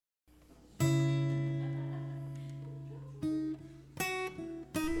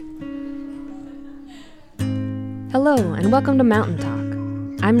Hello, and welcome to Mountain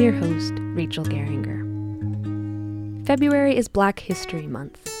Talk. I'm your host, Rachel Geringer. February is Black History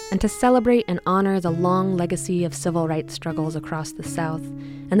Month, and to celebrate and honor the long legacy of civil rights struggles across the South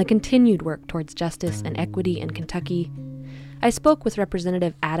and the continued work towards justice and equity in Kentucky, I spoke with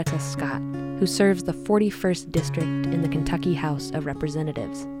Representative Attica Scott, who serves the 41st District in the Kentucky House of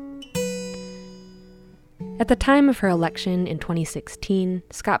Representatives. At the time of her election in 2016,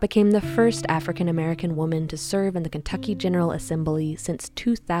 Scott became the first African American woman to serve in the Kentucky General Assembly since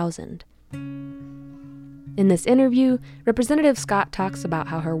 2000. In this interview, Representative Scott talks about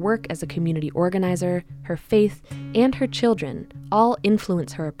how her work as a community organizer, her faith, and her children all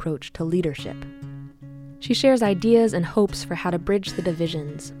influence her approach to leadership. She shares ideas and hopes for how to bridge the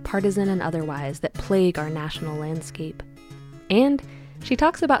divisions, partisan and otherwise, that plague our national landscape. And she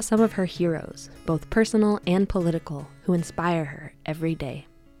talks about some of her heroes, both personal and political, who inspire her every day.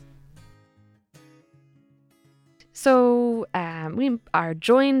 So we are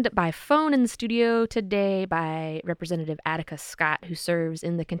joined by phone in the studio today by Representative Attica Scott, who serves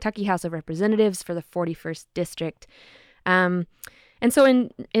in the Kentucky House of Representatives for the 41st District. And so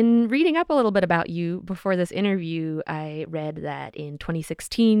in reading up a little bit about you before this interview, I read that in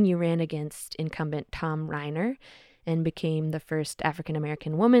 2016 you ran against incumbent Tom Riner and became the first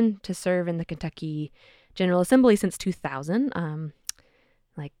African-American woman to serve in the Kentucky General Assembly since 2000,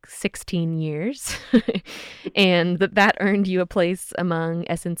 like 16 years. And that earned you a place among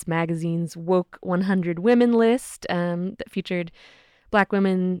Essence Magazine's Woke 100 Women list that featured Black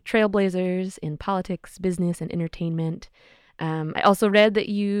women trailblazers in politics, business, and entertainment. I also read that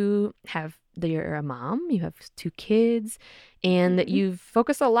you're a mom, you have 2 kids, and that you've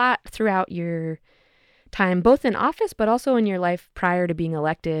focused a lot throughout your time, both in office, but also in your life prior to being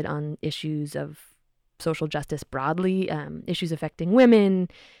elected, on issues of social justice broadly, issues affecting women,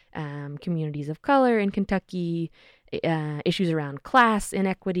 communities of color in Kentucky, issues around class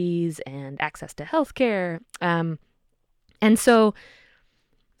inequities and access to health care. And so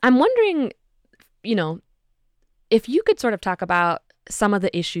I'm wondering, if you could sort of talk about some of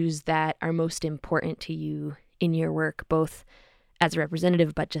the issues that are most important to you in your work, both as a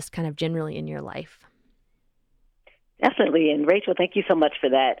representative, but just kind of generally in your life. Definitely. And Rachel, thank you so much for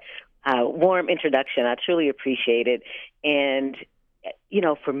that warm introduction. I truly appreciate it. And,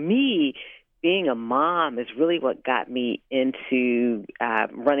 for me, being a mom is really what got me into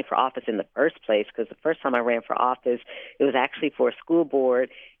running for office in the first place, because the first time I ran for office, it was actually for a school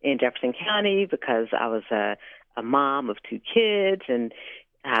board in Jefferson County, because I was a mom of 2 kids, and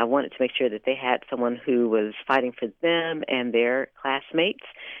I wanted to make sure that they had someone who was fighting for them and their classmates.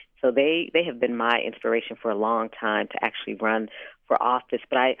 So they have been my inspiration for a long time to actually run for office.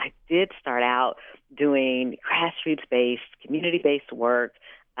 But I did start out doing grassroots-based, community-based work,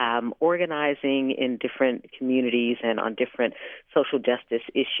 organizing in different communities and on different social justice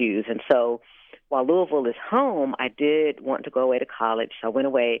issues. And so while Louisville is home, I did want to go away to college. So I went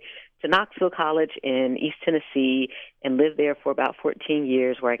away to Knoxville College in East Tennessee and lived there for about 14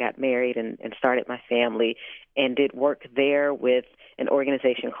 years, where I got married and started my family, and did work there with an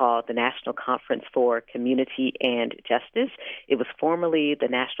organization called the National Conference for Community and Justice. It was formerly the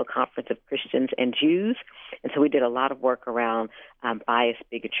National Conference of Christians and Jews. And so we did a lot of work around bias,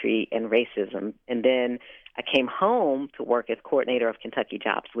 bigotry, and racism. And then I came home to work as coordinator of Kentucky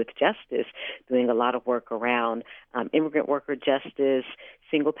Jobs with Justice, doing a lot of work around immigrant worker justice,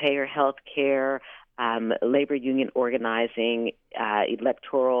 single-payer health care, labor union organizing,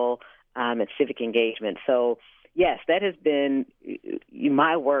 electoral and civic engagement. So, yes, that has been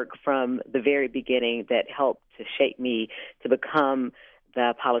my work from the very beginning that helped to shape me to become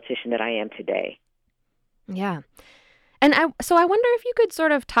the politician that I am today. Yeah. And I wonder if you could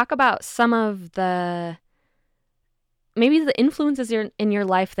sort of talk about some of the influences in your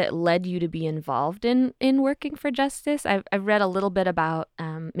life that led you to be involved in working for justice. I've read a little bit about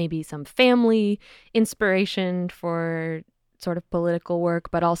maybe some family inspiration for sort of political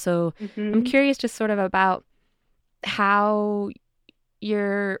work, but also I'm curious just sort of about how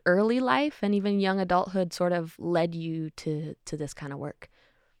your early life and even young adulthood sort of led you to this kind of work.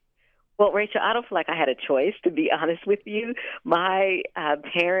 Well, Rachel, I don't feel like I had a choice, to be honest with you. My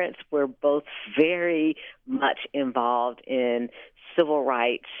parents were both very much involved in civil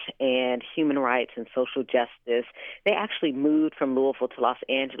rights and human rights and social justice. They actually moved from Louisville to Los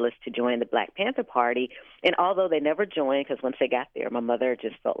Angeles to join the Black Panther Party. And although they never joined, because once they got there, my mother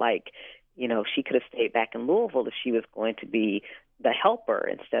just felt like, she could have stayed back in Louisville if she was going to be the helper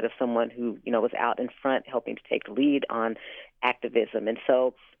instead of someone who, was out in front helping to take the lead on activism. And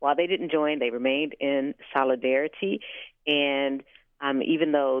so while they didn't join, they remained in solidarity. And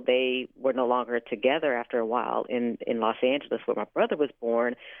even though they were no longer together after a while in Los Angeles, where my brother was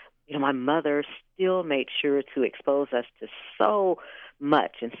born, my mother still made sure to expose us to so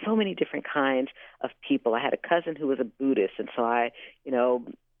much and so many different kinds of people. I had a cousin who was a Buddhist, and so I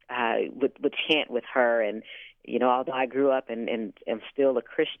would chant with her. And although I grew up and am still a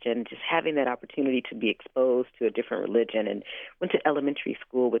Christian, just having that opportunity to be exposed to a different religion, and went to elementary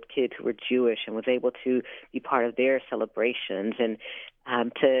school with kids who were Jewish and was able to be part of their celebrations, and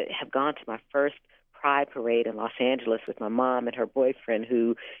to have gone to my first Pride Parade in Los Angeles with my mom and her boyfriend,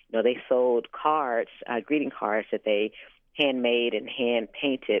 who, they sold cards, greeting cards that they handmade and hand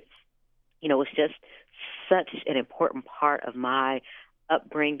painted. Was just such an important part of my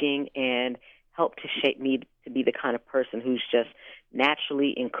upbringing and helped to shape me to be the kind of person who's just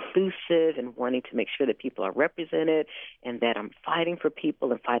naturally inclusive and wanting to make sure that people are represented and that I'm fighting for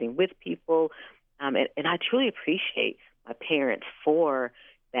people and fighting with people. And I truly appreciate my parents for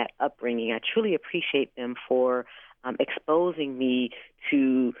that upbringing. I truly appreciate them for exposing me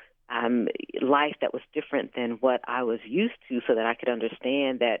to life that was different than what I was used to, so that I could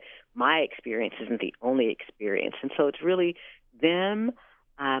understand that my experience isn't the only experience. And so it's really them.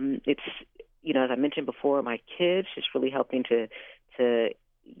 It's, as I mentioned before, my kids just really helping to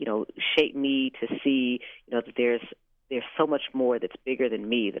shape me to see, that there's so much more that's bigger than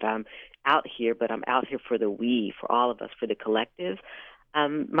me, that I'm out here, but I'm out here for the we, for all of us, for the collective.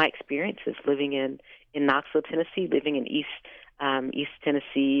 My experiences living in Knoxville, Tennessee, living in East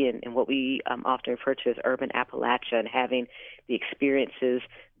Tennessee, and what we often refer to as urban Appalachia, and having the experiences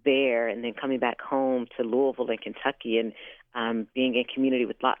there, and then coming back home to Louisville and Kentucky, and being in community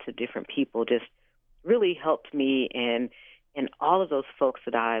with lots of different people, just really helped me. And all of those folks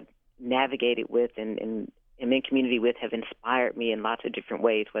that I navigated with and am in community with have inspired me in lots of different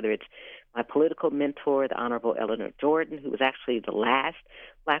ways, whether it's my political mentor, the Honorable Eleanor Jordan, who was actually the last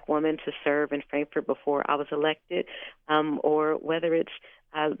Black woman to serve in Frankfort before I was elected, or whether it's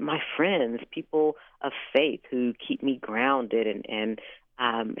my friends, people of faith who keep me grounded and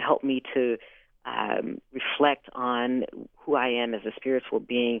help me to reflect on who I am as a spiritual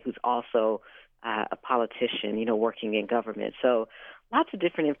being who's also a politician, working in government. So lots of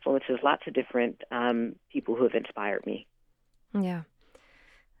different influences, lots of different people who have inspired me. Yeah.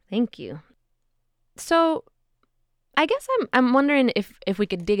 Thank you. So I guess I'm wondering if we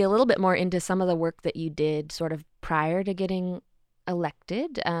could dig a little bit more into some of the work that you did sort of prior to getting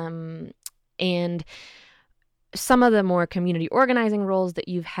elected, and some of the more community organizing roles that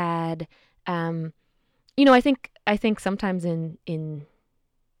you've had. I think sometimes in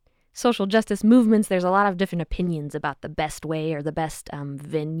social justice movements, there's a lot of different opinions about the best way or the best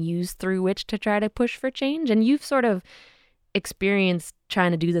venues through which to try to push for change. And you've sort of experienced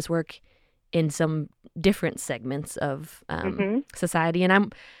trying to do this work in some different segments of society.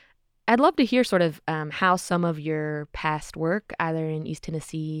 And I'd love to hear sort of how some of your past work, either in East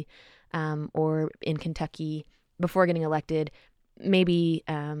Tennessee or in Kentucky before getting elected, maybe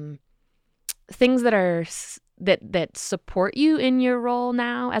things that are that support you in your role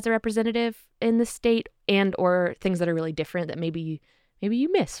now as a representative in the state, and or things that are really different that maybe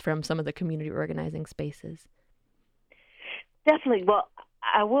you miss from some of the community organizing spaces. Definitely. Well,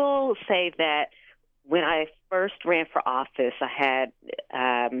 I will say that when I first ran for office, I had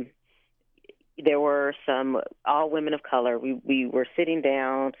there were some all women of color. We were sitting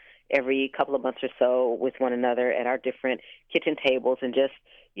down every couple of months or so with one another at our different kitchen tables and just,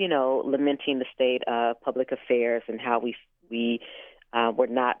 lamenting the state of public affairs and how we were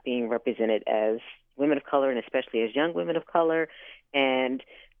not being represented as women of color, and especially as young women of color. And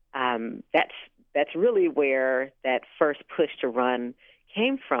that's really where that first push to run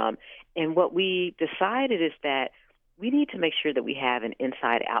came from. And what we decided is that we need to make sure that we have an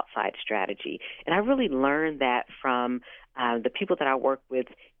inside-outside strategy. And I really learned that from the people that I work with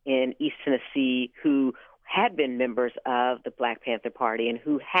in East Tennessee who had been members of the Black Panther Party and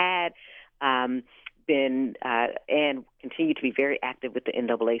who had been and continue to be very active with the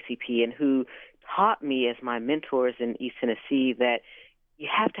NAACP, and who taught me as my mentors in East Tennessee that you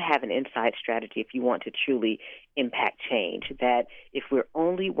have to have an inside strategy if you want to truly impact change. That if we're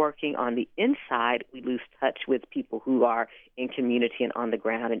only working on the inside, we lose touch with people who are in community and on the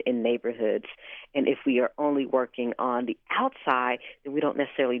ground and in neighborhoods. And if we are only working on the outside, then we don't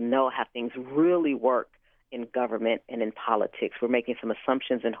necessarily know how things really work in government and in politics. We're making some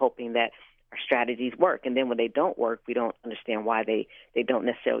assumptions and hoping that our strategies work. And then when they don't work, we don't understand why they don't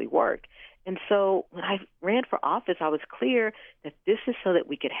necessarily work. And so when I ran for office, I was clear that this is so that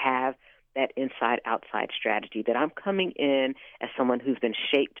we could have that inside-outside strategy, that I'm coming in as someone who's been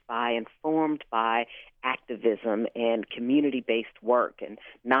shaped by, informed by activism and community-based work and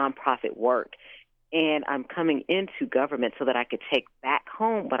nonprofit work. And I'm coming into government so that I could take back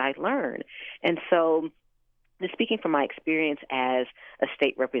home what I learned. And so, just speaking from my experience as a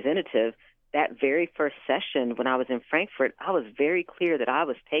state representative, that very first session when I was in Frankfort, I was very clear that I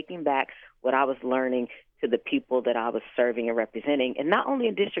was taking back what I was learning to the people that I was serving and representing, and not only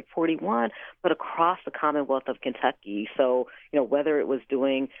in District 41, but across the Commonwealth of Kentucky. So, whether it was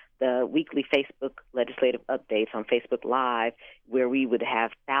doing the weekly Facebook legislative updates on Facebook Live, where we would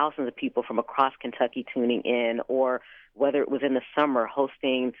have thousands of people from across Kentucky tuning in, or whether it was in the summer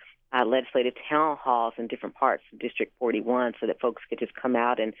hosting legislative town halls in different parts of District 41 so that folks could just come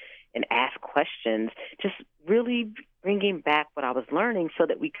out and ask questions, just really bringing back what I was learning so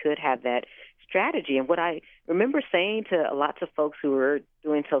that we could have that strategy. And what I remember saying to lots of folks who were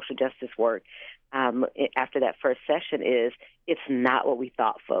doing social justice work after that first session is, it's not what we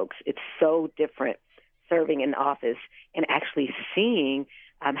thought, folks. It's so different serving in office and actually seeing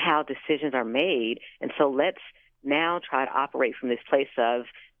how decisions are made. And so let's now try to operate from this place of,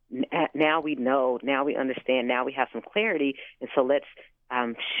 now we know, now we understand, now we have some clarity, and so let's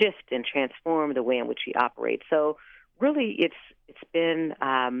shift and transform the way in which we operate. So really, it's been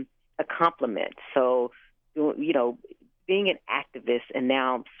a compliment. So, being an activist and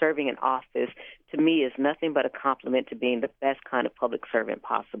now serving in office, to me, is nothing but a compliment to being the best kind of public servant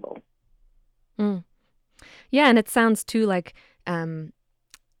possible. Mm. Yeah, and it sounds too like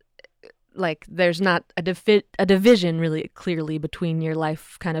there's not a division really clearly between your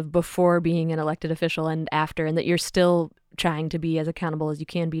life kind of before being an elected official and after, and that you're still trying to be as accountable as you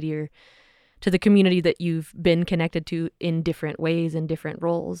can be to the community that you've been connected to in different ways, in different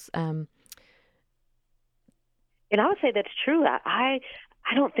roles. And I would say that's true. I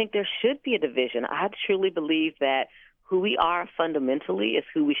don't think there should be a division. I truly believe that who we are fundamentally is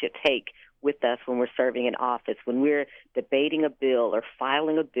who we should take with us when we're serving in office. When we're debating a bill or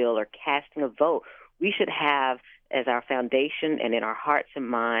filing a bill or casting a vote, we should have as our foundation and in our hearts and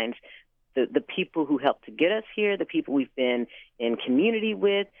minds the people who helped to get us here, the people we've been in community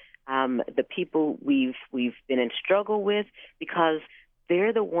with, the people we've been in struggle with, because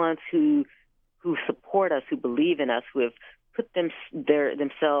they're the ones who support us, who believe in us, who have put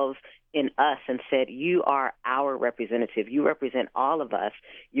themselves in us and said, you are our representative. You represent all of us.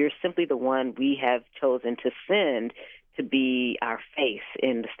 You're simply the one we have chosen to send to be our face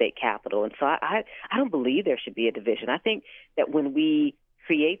in the state capitol. And so I don't believe there should be a division. I think that when we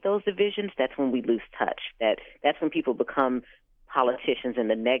create those divisions, that's when we lose touch. That's when people become politicians in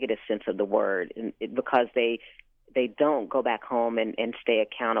the negative sense of the word, because they don't go back home and stay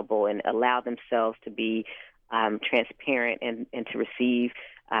accountable and allow themselves to be transparent and to receive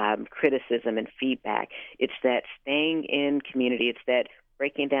criticism and feedback. It's that staying in community. It's that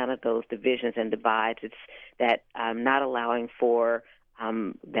breaking down of those divisions and divides. It's that not allowing for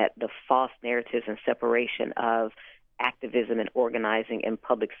that the false narratives and separation of activism and organizing and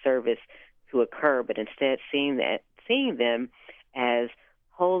public service to occur, but instead seeing them as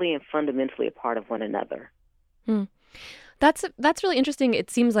wholly and fundamentally a part of one another. Hmm. That's really interesting. It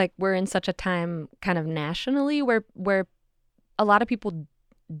seems like we're in such a time kind of nationally where a lot of people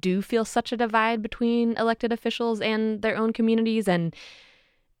do feel such a divide between elected officials and their own communities, and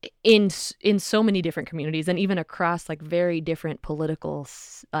in so many different communities, and even across like very different political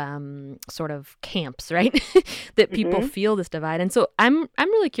sort of camps, right? That people feel this divide. And so I'm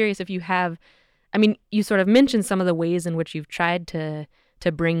really curious if you have, I mean, you sort of mentioned some of the ways in which you've tried to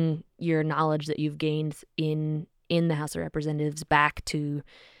bring your knowledge that you've gained in the House of Representatives back to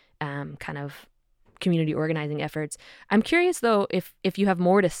kind of community organizing efforts. I'm curious though if you have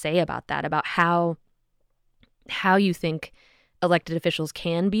more to say about that, about how you think elected officials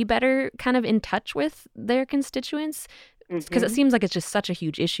can be better kind of in touch with their constituents, because it seems like it's just such a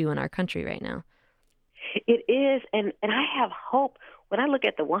huge issue in our country right now. It is, and I have hope. When I look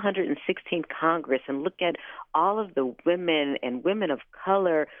at the 116th Congress and look at all of the women and women of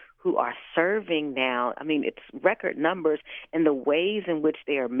color who are serving now, I mean, it's record numbers, and the ways in which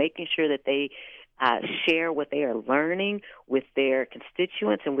they are making sure that they share what they are learning with their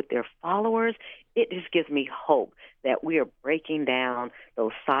constituents and with their followers, it just gives me hope that we are breaking down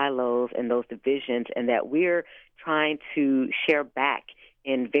those silos and those divisions, and that we're trying to share back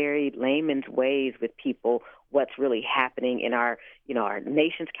in very layman's ways with people what's really happening in our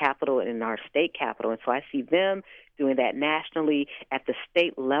nation's capital and in our state capital. And so I see them doing that nationally. At the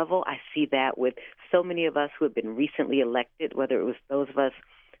state level, I see that with so many of us who have been recently elected, whether it was those of us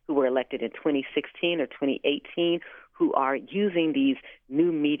who were elected in 2016 or 2018, who are using these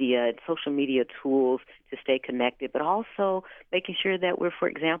new media and social media tools to stay connected, but also making sure that we're, for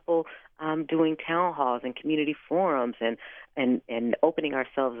example, doing town halls and community forums and opening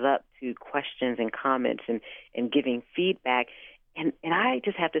ourselves up to questions and comments and giving feedback. And I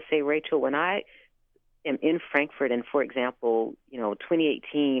just have to say, Rachel, when I am in Frankfort and, for example,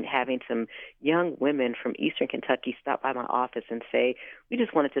 2018, having some young women from Eastern Kentucky stop by my office and say, we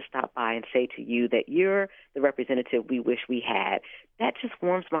just wanted to stop by and say to you that you're the representative we wish we had. That just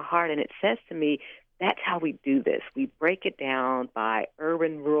warms my heart, and it says to me, that's how we do this. We break it down by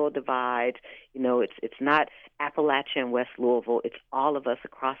urban-rural divides. It's not Appalachia and West Louisville. It's all of us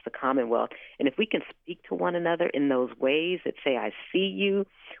across the Commonwealth. And if we can speak to one another in those ways that say, I see you,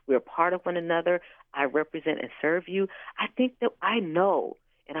 we're part of one another, I represent and serve you, I think that I know,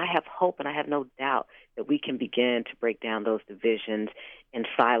 and I have hope, and I have no doubt that we can begin to break down those divisions and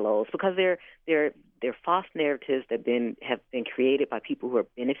silos, because they're false narratives that have been created by people who are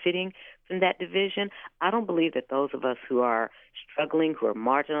benefiting from that division. I don't believe that those of us who are struggling, who are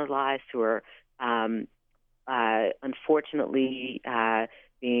marginalized, who are unfortunately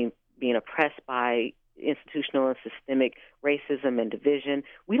being oppressed by institutional and systemic racism and division,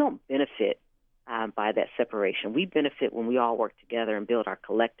 we don't benefit by that separation. We benefit when we all work together and build our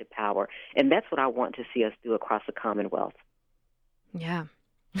collective power. And that's what I want to see us do across the Commonwealth. Yeah.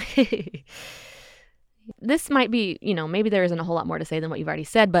 This might be, maybe there isn't a whole lot more to say than what you've already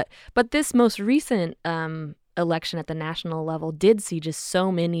said, but this most recent election at the national level did see just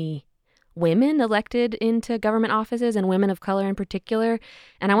so many women elected into government offices, and women of color in particular.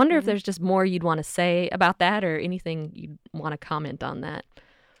 And I wonder if there's just more you'd want to say about that, or anything you'd want to comment on that.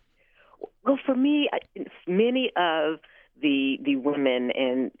 Well, for me, many of the women,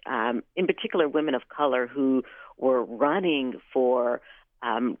 and in particular women of color who were running for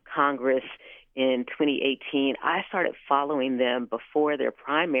Congress in 2018, I started following them before their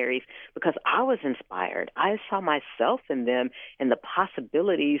primaries because I was inspired. I saw myself in them and the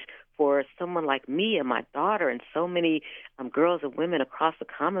possibilities for someone like me and my daughter and so many girls and women across the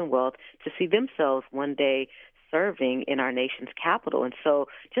Commonwealth to see themselves one day serving in our nation's capital. And so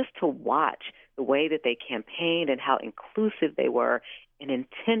just to watch the way that they campaigned and how inclusive they were and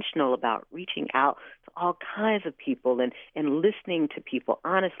intentional about reaching out to all kinds of people and listening to people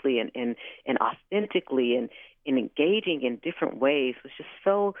honestly and authentically and engaging in different ways was just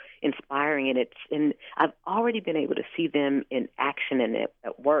so inspiring. And I've already been able to see them in action and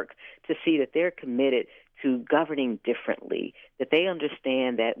at work, to see that they're committed to governing differently, that they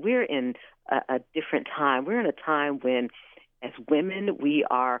understand that we're in a different time. We're in a time when, as women, we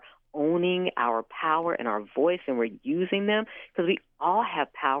are owning our power and our voice, and we're using them, because we all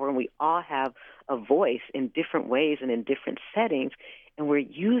have power and we all have a voice in different ways and in different settings, and we're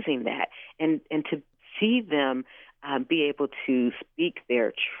using that. And to see them be able to speak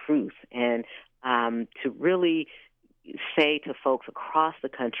their truth and to really say to folks across the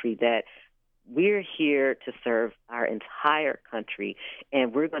country that we're here to serve our entire country,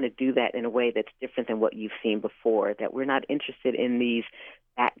 and we're going to do that in a way that's different than what you've seen before, that we're not interested in these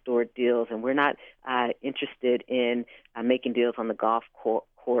backdoor deals, and we're not interested in making deals on the golf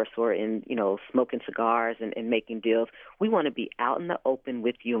course or in, smoking cigars and making deals. We want to be out in the open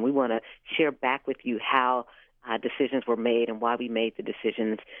with you, and we want to share back with you how decisions were made and why we made the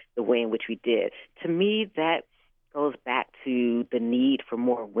decisions the way in which we did. To me, that goes back to the need for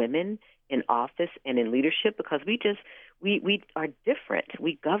more women in office and in leadership, because we are different.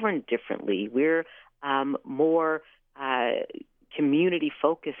 We govern differently. We're more community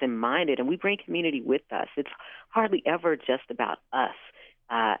focused and minded, and we bring community with us. It's hardly ever just about us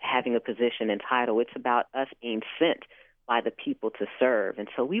having a position and title. It's about us being sent by the people to serve. And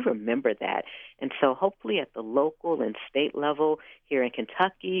so we remember that. And so hopefully at the local and state level here in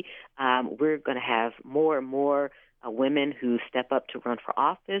Kentucky, we're going to have more and more women who step up to run for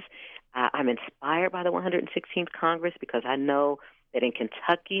office. I'm inspired by the 116th Congress, because I know that in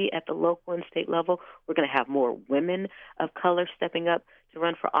Kentucky at the local and state level, we're going to have more women of color stepping up to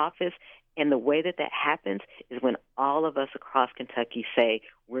run for office. And the way that happens is when all of us across Kentucky say,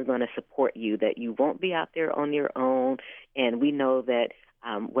 we're going to support you, that you won't be out there on your own. And we know that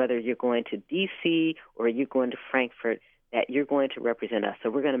whether you're going to D.C. or you're going to Frankfort, that you're going to represent us. So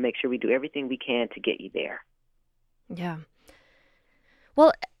we're going to make sure we do everything we can to get you there. Yeah.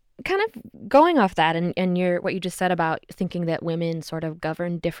 Well, kind of going off that and what you just said about thinking that women sort of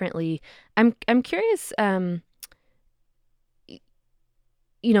govern differently, I'm curious,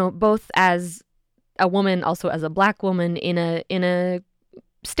 both as a woman, also as a Black woman in a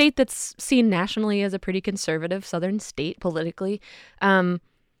state that's seen nationally as a pretty conservative Southern state politically. I'm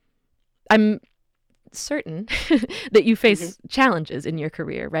certain that you face Mm-hmm. challenges in your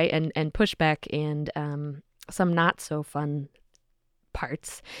career, right? And pushback and some not so fun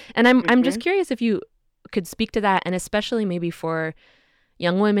parts. And I'm just Mm-hmm. curious if you could speak to that, and especially maybe for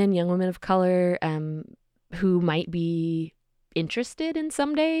young women of color who might be interested in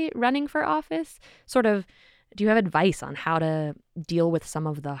someday running for office. Sort of, do you have advice on how to deal with some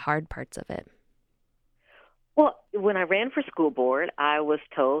of the hard parts of it? Well, when I ran for school board, I was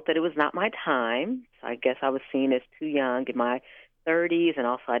told that it was not my time. So I guess I was seen as too young in my 30s, and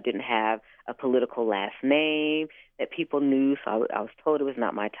also I didn't have a political last name that people knew. So I was told it was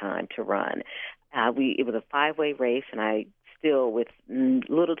not my time to run. It was a five-way race, and I still, with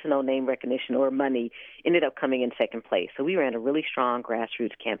little to no name recognition or money, ended up coming in second place. So we ran a really strong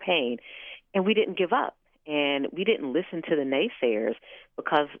grassroots campaign, and we didn't give up, and we didn't listen to the naysayers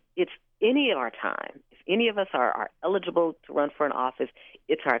because it's any of our time. If any of us are eligible to run for an office,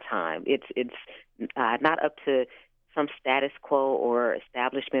 it's our time. It's not up to some status quo or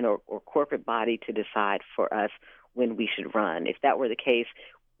establishment or corporate body to decide for us when we should run. If that were the case,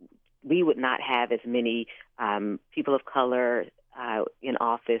 we would not have as many people of color in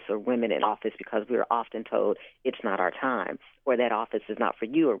office or women in office because we are often told it's not our time or that office is not for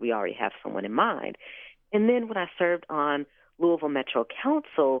you or we already have someone in mind. And then when I served on Louisville Metro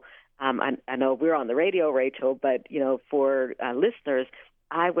Council, I know we're on the radio, Rachel, but for listeners,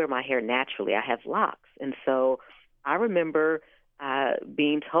 I wear my hair naturally. I have locks, and so I remember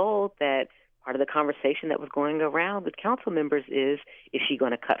being told that part of the conversation that was going around with council members is she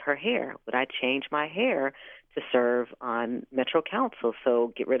going to cut her hair? Would I change my hair to serve on Metro Council?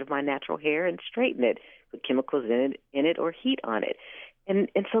 So get rid of my natural hair and straighten it, put chemicals in it or heat on it. And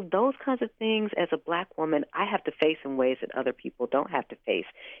so those kinds of things as a Black woman, I have to face in ways that other people don't have to face.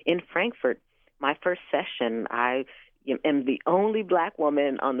 In Frankfort, my first session, I am the only Black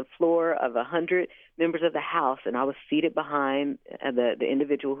woman on the floor of 100 members of the House, and I was seated behind the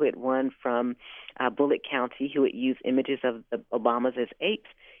individual who had won from Bullitt County, who had used images of the Obamas as apes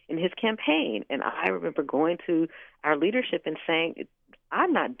in his campaign. And I remember going to our leadership and saying,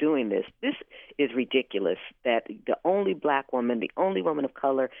 I'm not doing this. This is ridiculous that the only Black woman, the only woman of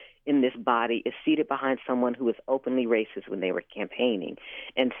color in this body is seated behind someone who was openly racist when they were campaigning.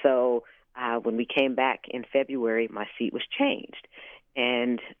 And so when we came back in February, my seat was changed,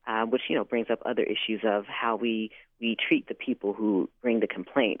 and which, brings up other issues of how we treat the people who bring the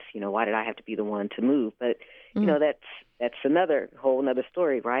complaints. Why did I have to be the one to move? But, that's another whole another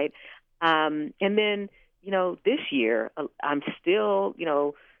story, right? And then, this year, I'm still,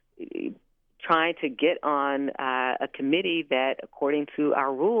 trying to get on a committee that, according to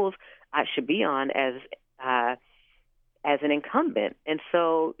our rules, I should be on as an incumbent. And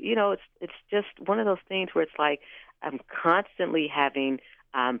so, it's just one of those things where it's like I'm constantly having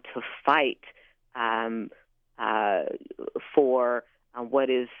to fight for what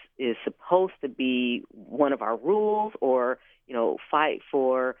is supposed to be one of our rules, or, fight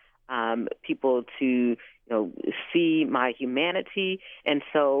for people to, see my humanity. And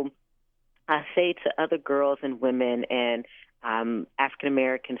so I say to other girls and women and African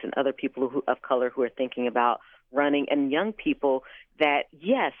Americans and other people of color who are thinking about running, and young people, that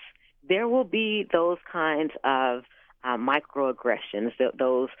yes, there will be those kinds of microaggressions,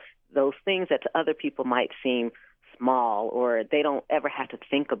 those things that to other people might seem small or they don't ever have to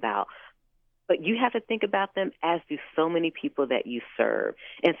think about. But you have to think about them, as do so many people that you serve.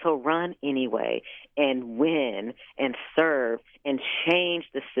 And so run anyway and win and serve and change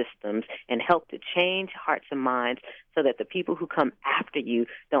the systems and help to change hearts and minds so that the people who come after you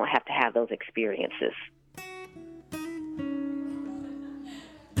don't have to have those experiences.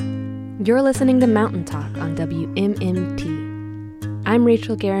 You're listening to Mountain Talk on WMMT. I'm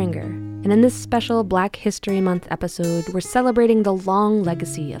Rachel Geringer, and in this special Black History Month episode, we're celebrating the long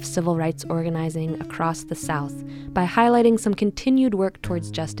legacy of civil rights organizing across the South by highlighting some continued work towards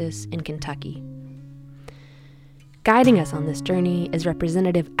justice in Kentucky. Guiding us on this journey is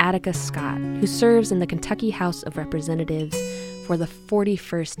Representative Attica Scott, who serves in the Kentucky House of Representatives for the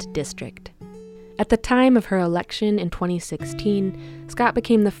 41st District. At the time of her election in 2016, Scott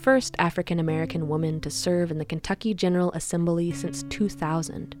became the first African American woman to serve in the Kentucky General Assembly since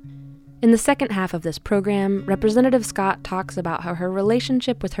 2000. In the second half of this program, Representative Scott talks about how her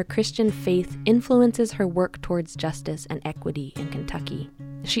relationship with her Christian faith influences her work towards justice and equity in Kentucky.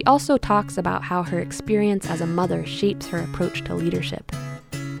 She also talks about how her experience as a mother shapes her approach to leadership.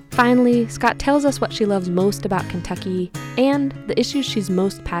 Finally, Scott tells us what she loves most about Kentucky and the issues she's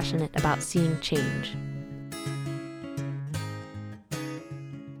most passionate about seeing change.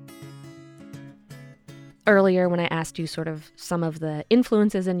 earlier when I asked you sort of some of the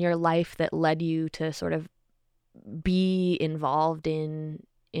influences in your life that led you to sort of be involved in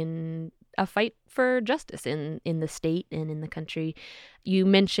a fight for justice in the state and in the country. You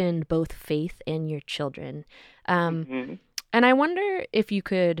mentioned both faith and your children. Hmm. And I wonder if you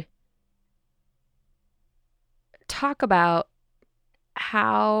could talk about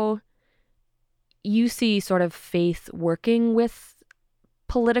how you see sort of faith working with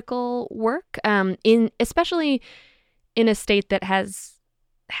political work, in especially in a state that has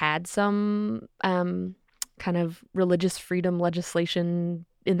had some kind of religious freedom legislation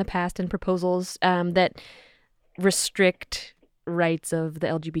in the past and proposals that restrict rights of the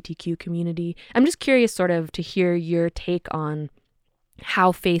LGBTQ community. I'm just curious sort of to hear your take on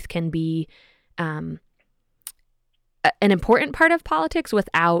how faith can be um, an important part of politics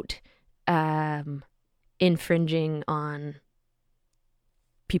without infringing on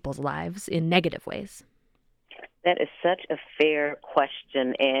people's lives in negative ways. That is such a fair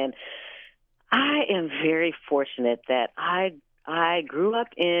question, and I am very fortunate that I grew up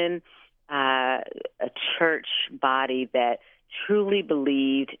in a church body that truly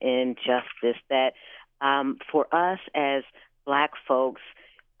believed in justice. That for us as Black folks,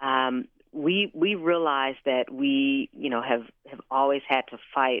 we realize that we have always had to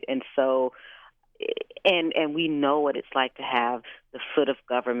fight, and so and we know what it's like to have the foot of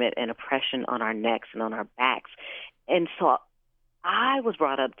government and oppression on our necks and on our backs. And so I was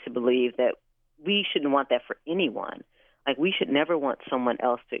brought up to believe that we shouldn't want that for anyone. Like, we should never want someone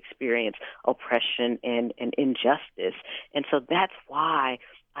else to experience oppression and injustice. And so that's why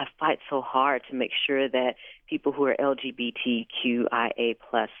I fight so hard to make sure that people who are LGBTQIA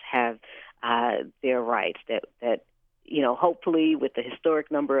plus have their rights, that hopefully with the historic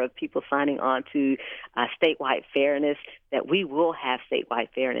number of people signing on to statewide fairness, that we will have statewide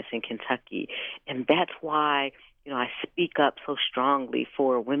fairness in Kentucky. And that's why, I speak up so strongly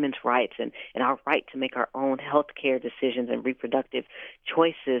for women's rights and our right to make our own health care decisions and reproductive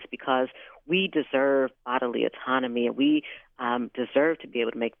choices, because we deserve bodily autonomy, and we deserve to be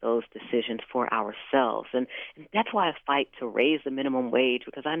able to make those decisions for ourselves. And that's why I fight to raise the minimum wage,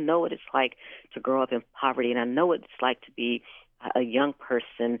 because I know what it's like to grow up in poverty, and I know what it's like to be a young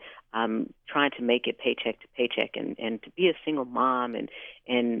person trying to make it paycheck to paycheck, and to be a single mom and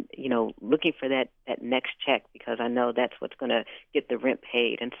looking for that next check, because I know that's what's going to get the rent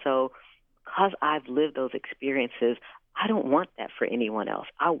paid. And so because I've lived those experiences, I don't want that for anyone else.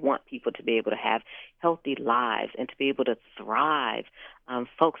 I want people to be able to have healthy lives and to be able to thrive.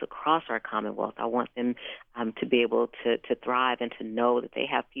 Folks across our Commonwealth, I want them to be able to thrive and to know that they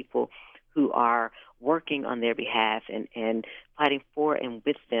have people who are working on their behalf and fighting for and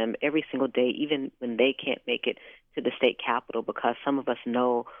with them every single day, even when they can't make it to the state capitol, because some of us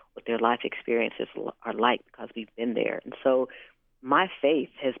know what their life experiences are like because we've been there. And so my faith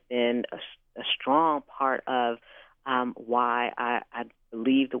has been a strong part of why I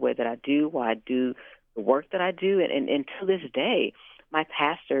believe the way that I do, why I do the work that I do. And to this day, my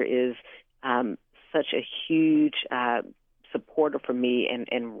pastor is such a huge supporter for me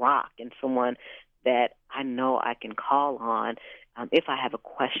and rock, and someone that I know I can call on if I have a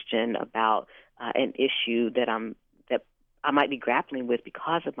question about an issue that I might be grappling with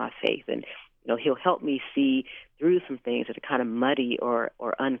because of my faith. And he'll help me see through some things that are kind of muddy or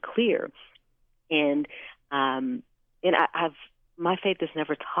unclear. And my faith has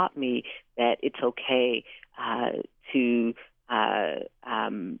never taught me that it's okay to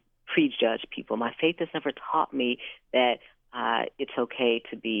prejudge people. My faith has never taught me that it's okay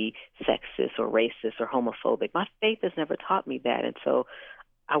to be sexist or racist or homophobic. My faith has never taught me that, and so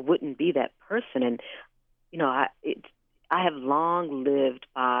I wouldn't be that person. And I have long lived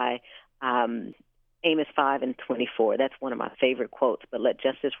by Amos 5:24. That's one of my favorite quotes. But let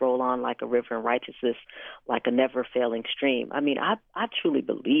justice roll on like a river, and righteousness like a never-failing stream. I mean, I truly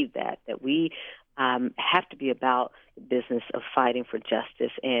believe that we have to be about the business of fighting for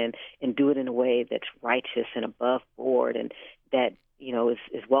justice and do it in a way that's righteous and above board, and that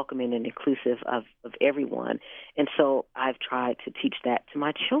is welcoming and inclusive of everyone. And so I've tried to teach that to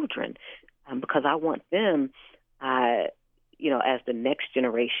my children because I want them, as the next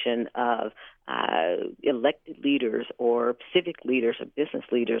generation of elected leaders or civic leaders or business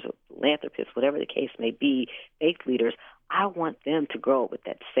leaders or philanthropists, whatever the case may be, faith leaders, I want them to grow up with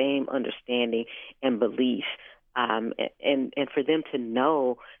that same understanding and belief, and for them to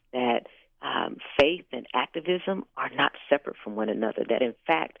know that faith and activism are not separate from one another, that in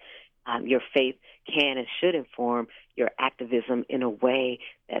fact your faith can and should inform your activism in a way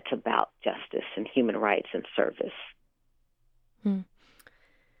that's about justice and human rights and service.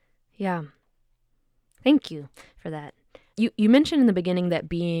 Yeah. Thank you for that. You mentioned in the beginning that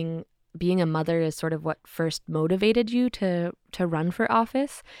being a mother is sort of what first motivated you to run for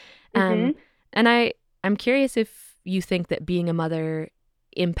office. Hmm. And I'm curious if you think that being a mother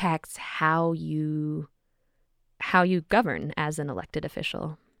impacts how you govern as an elected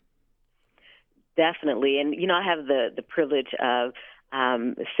official. Definitely. And, I have the privilege of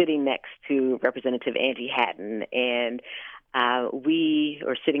sitting next to Representative Angie Hatton, and we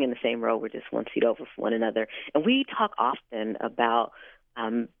are sitting in the same row. We're just one seat over from one another. And we talk often about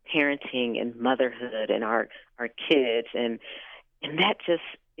parenting and motherhood and our kids. And that just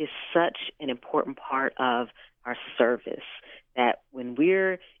is such an important part of our service, that when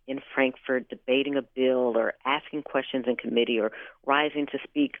we're in Frankfort debating a bill or asking questions in committee or rising to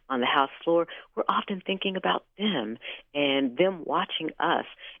speak on the House floor, we're often thinking about them and them watching us.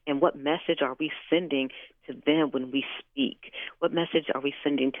 And what message are we sending to them when we speak? What message are we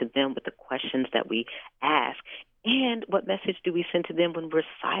sending to them with the questions that we ask? And what message do we send to them when we're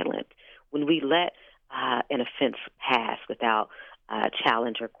silent, when we let an offense pass without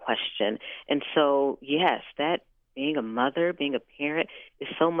challenge or question? And so, yes, that being a mother, being a parent is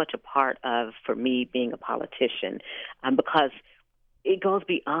so much a part of, for me, being a politician, because it goes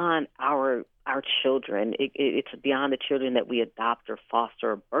beyond our children. It's beyond the children that we adopt or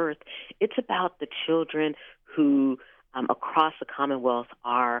foster or birth. It's about the children who, across the Commonwealth,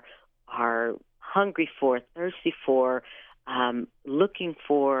 are hungry for, thirsty for, looking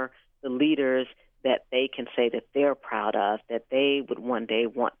for the leaders that they can say that they're proud of, that they would one day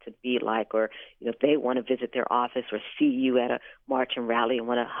want to be like, or if they want to visit their office or see you at a march and rally and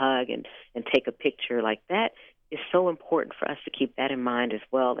want to hug and take a picture. Like, that is so important for us to keep that in mind as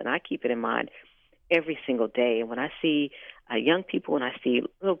well. And I keep it in mind every single day. And when I see young people, when I see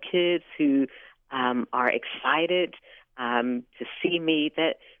little kids who are excited to see me,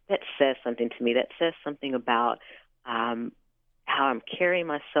 that says something to me. That says something about how I'm carrying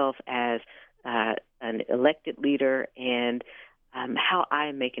myself as an elected leader, and how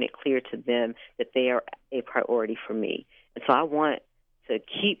I'm making it clear to them that they are a priority for me. And so I want to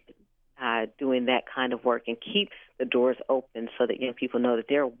keep doing that kind of work and keep the doors open so that young people know that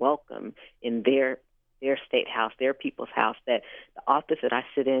they're welcome in their state house, their people's house, that the office that I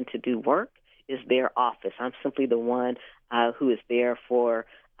sit in to do work is their office. I'm simply the one who is there for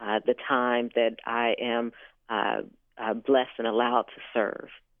the time that I am blessed and allowed to serve.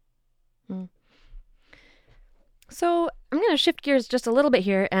 So I'm going to shift gears just a little bit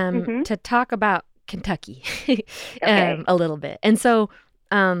here to talk about Kentucky Okay. a little bit. And so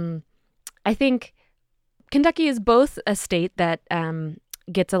I think Kentucky is both a state that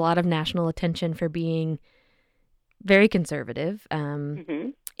gets a lot of national attention for being very conservative,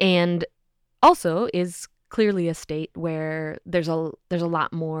 and also is clearly a state where there's a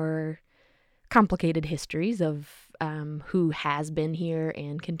lot more complicated histories of who has been here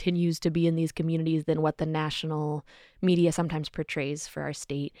and continues to be in these communities than what the national media sometimes portrays for our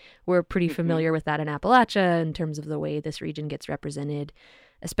state. We're pretty familiar with that in Appalachia in terms of the way this region gets represented,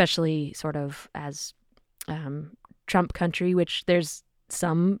 especially sort of as Trump country, which there's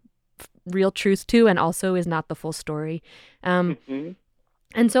some real truth to and also is not the full story. And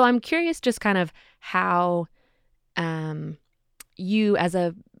so I'm curious just kind of how you, as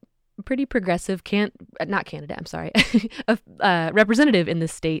a pretty progressive representative in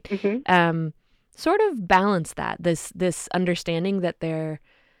this state, sort of balance that this understanding that there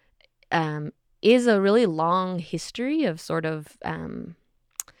is a really long history of sort of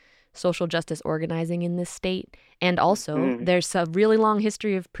social justice organizing in this state, and also there's a really long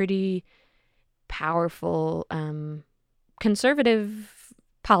history of pretty powerful conservative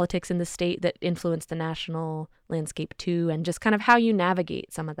politics in the state that influence the national landscape too, and just kind of how you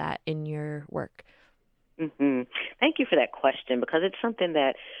navigate some of that in your work. Thank you for that question, because it's something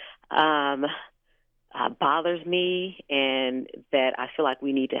that bothers me, and that I feel like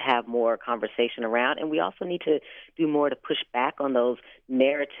we need to have more conversation around. And we also need to do more to push back on those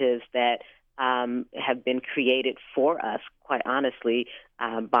narratives that have been created for us, quite honestly,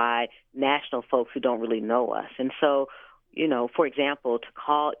 by national folks who don't really know us. And so, for example, to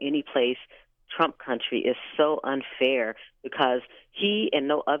call any place Trump country is so unfair, because he and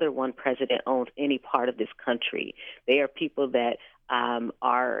no other one president owns any part of this country. They are people that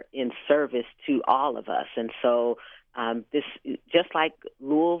are in service to all of us. And so this, just like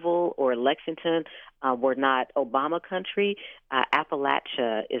Louisville or Lexington were not Obama country,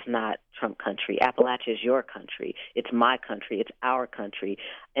 Appalachia is not Trump country. Appalachia is your country. It's my country. It's our country.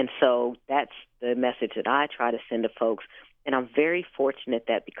 And so that's the message that I try to send to folks. And I'm very fortunate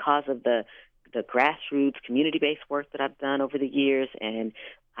that because of the grassroots community-based work that I've done over the years, and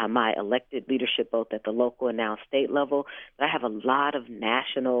my elected leadership, both at the local and now state level. But I have a lot of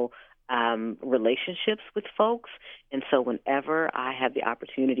national relationships with folks. And so whenever I have the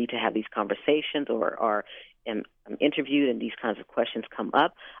opportunity to have these conversations or am interviewed and these kinds of questions come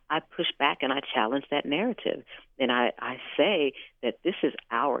up, I push back and I challenge that narrative. And I say that this is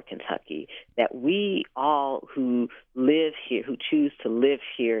our Kentucky, that we all who live here, who choose to live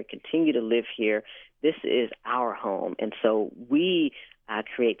here, continue to live here, this is our home. And so we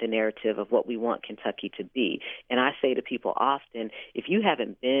create the narrative of what we want Kentucky to be. And I say to people often, if you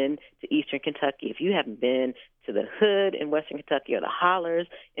haven't been to Eastern Kentucky, if you haven't been to the hood in Western Kentucky or the hollers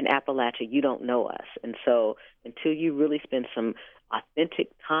in Appalachia, you don't know us. And so until you really spend some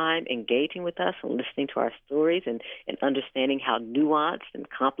authentic time engaging with us and listening to our stories and understanding how nuanced and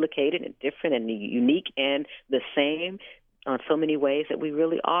complicated and different and unique and the same on so many ways that we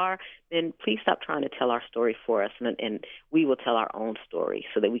really are, then please stop trying to tell our story for us, and we will tell our own story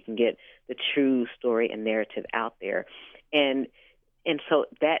so that we can get the true story and narrative out there. And so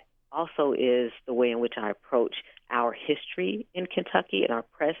that also is the way in which I approach our history in Kentucky and our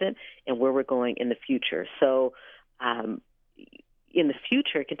present and where we're going in the future. So in the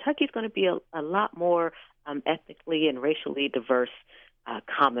future, Kentucky is going to be a lot more ethnically and racially diverse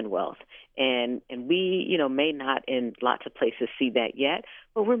commonwealth. And we, may not in lots of places see that yet,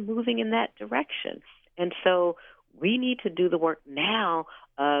 but we're moving in that direction. And so we need to do the work now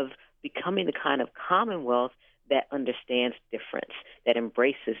of becoming the kind of commonwealth that understands difference, that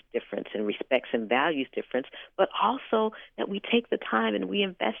embraces difference and respects and values difference, but also that we take the time and we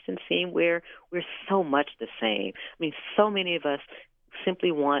invest in seeing where we're so much the same. I mean, so many of us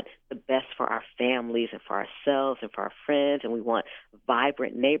simply want the best for our families and for ourselves and for our friends, and we want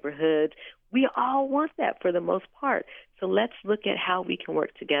vibrant neighborhoods. We all want that for the most part. So let's look at how we can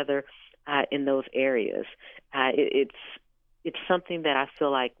work together in those areas. It's something that I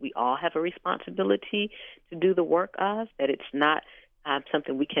feel like we all have a responsibility to do the work of, that it's not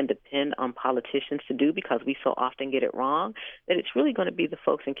something we can depend on politicians to do because we so often get it wrong, that it's really going to be the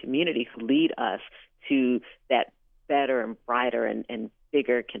folks in community who lead us to that better and brighter and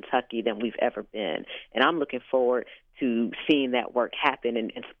bigger Kentucky than we've ever been. And I'm looking forward to seeing that work happen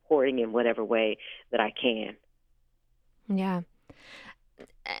and supporting in whatever way that I can. Yeah.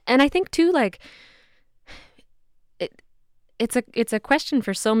 And I think too, like, it's a question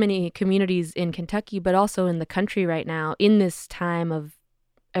for so many communities in Kentucky, but also in the country right now, in this time of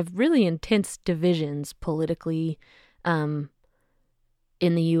really intense divisions politically in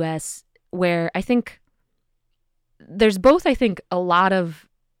the U.S., where I think there's both, a lot of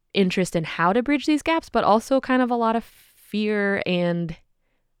interest in how to bridge these gaps, but also kind of a lot of fear and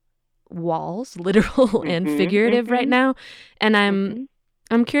walls, literal and figurative right now. And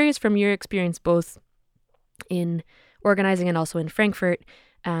I'm curious from your experience, both in organizing and also in Frankfort,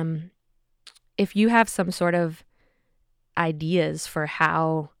 if you have some sort of ideas for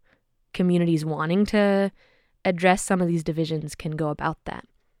how communities wanting to address some of these divisions can go about that.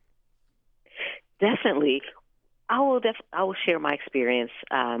 Definitely. I will share my experience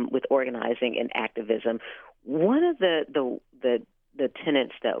with organizing and activism. One of the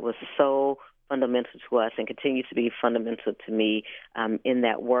tenets that was so fundamental to us and continues to be fundamental to me in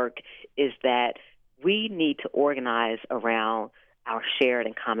that work is that we need to organize around our shared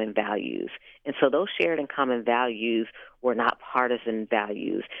and common values. And so those shared and common values were not partisan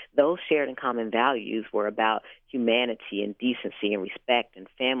values. Those shared and common values were about humanity and decency and respect and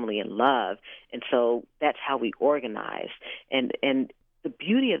family and love. And so that's how we organized. And the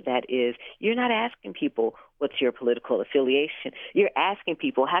beauty of that is you're not asking people what's your political affiliation. You're asking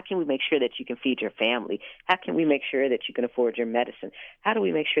people, how can we make sure that you can feed your family? How can we make sure that you can afford your medicine? How do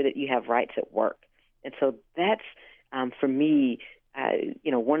we make sure that you have rights at work? And so that's, for me,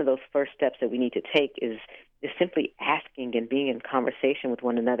 one of those first steps that we need to take is simply asking and being in conversation with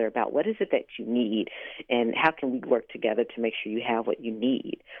one another about what is it that you need and how can we work together to make sure you have what you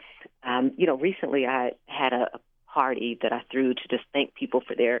need. Recently I had a party that I threw to just thank people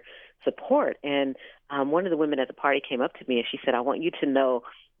for their support. And one of the women at the party came up to me and she said, I want you to know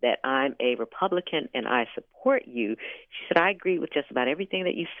that I'm a Republican and I support you. She said, I agree with just about everything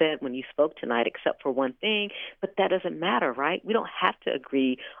that you said when you spoke tonight except for one thing, but that doesn't matter, right? We don't have to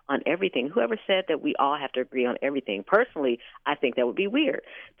agree on everything. Whoever said that we all have to agree on everything? Personally, I think that would be weird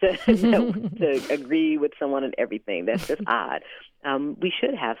to agree with someone on everything. That's just odd. We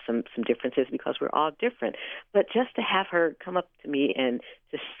should have some differences because we're all different. But just to have her come up to me and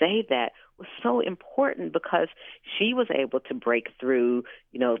to say that was so important because she was able to break through,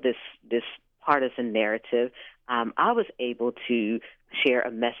 this partisan narrative. I was able to share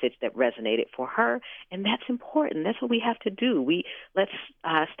a message that resonated for her, and that's important. That's what we have to do. Let's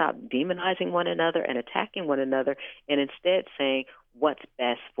stop demonizing one another and attacking one another, and instead saying what's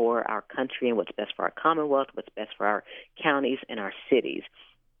best for our country and what's best for our Commonwealth, what's best for our counties and our cities.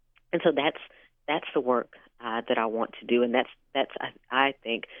 And so that's the work that I want to do, and that's I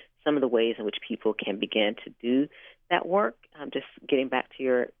think some of the ways in which people can begin to do that work. Just getting back to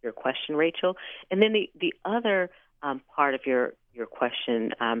your question, Rachel, and then the other part of your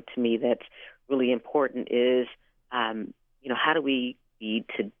question to me that's really important is how do we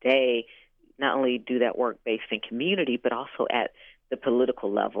today not only do that work based in community but also at the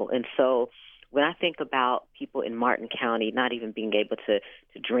political level. And so when I think about people in Martin County not even being able to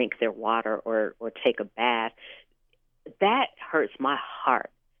drink their water or take a bath, that hurts my heart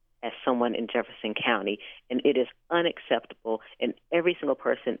as someone in Jefferson County, and it is unacceptable, and every single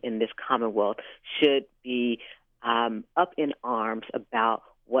person in this Commonwealth should be up in arms about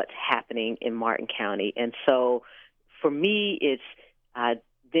what's happening in Martin County. And so for me, it's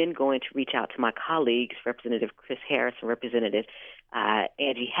then going to reach out to my colleagues, Representative Chris Harris and Representative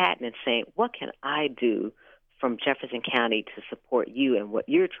Angie Hatton, and saying, what can I do from Jefferson County to support you and what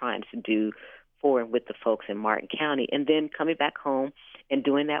you're trying to do for and with the folks in Martin County, and then coming back home and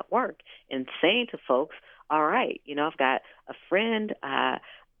doing that work and saying to folks, all right, I've got a friend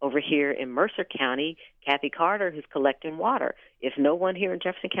over here in Mercer County, Kathy Carter, who's collecting water. If no one here in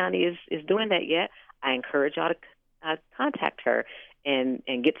Jefferson County is doing that yet, I encourage y'all to contact her and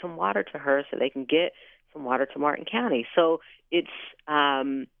get some water to her so they can get some water to Martin County. So it's,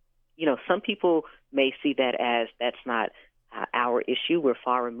 some people may see that as that's not our issue. We're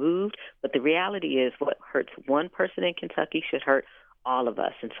far removed. But the reality is what hurts one person in Kentucky should hurt all of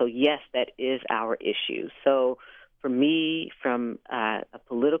us. And so, yes, that is our issue. So for me, from a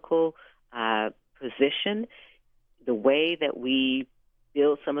political position, the way that we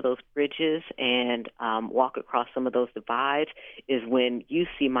build some of those bridges and walk across some of those divides is when you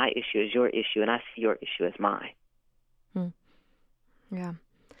see my issue as your issue and I see your issue as mine. Yeah.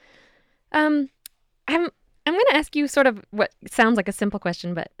 I'm going to ask you sort of what sounds like a simple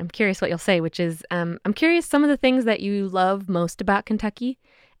question, but I'm curious what you'll say, which is I'm curious some of the things that you love most about Kentucky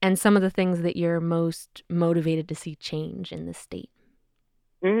and some of the things that you're most motivated to see change in the state.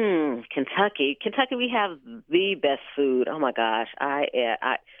 Kentucky, we have the best food. Oh my gosh,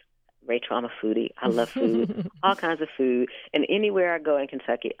 Rachel, I'm a foodie. I love food, all kinds of food. And anywhere I go in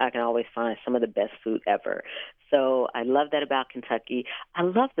Kentucky, I can always find some of the best food ever. So I love that about Kentucky. I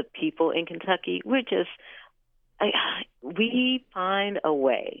love the people in Kentucky. We find a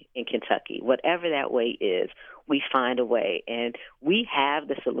way in Kentucky, whatever that way is, we find a way. And we have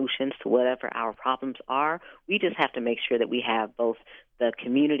the solutions to whatever our problems are. We just have to make sure that we have both the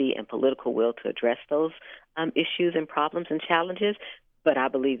community and political will to address those issues and problems and challenges. But I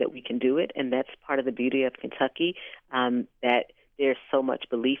believe that we can do it, and that's part of the beauty of Kentucky, that there's so much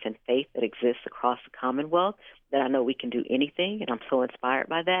belief and faith that exists across the Commonwealth that I know we can do anything, and I'm so inspired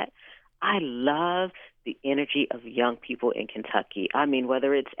by that. I love the energy of young people in Kentucky. I mean,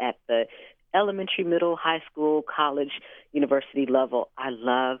 whether it's at the elementary, middle, high school, college, university level, I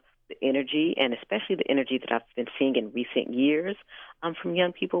love the energy, and especially the energy that I've been seeing in recent years from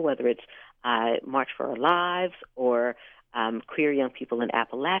young people, whether it's March for Our Lives or queer young people in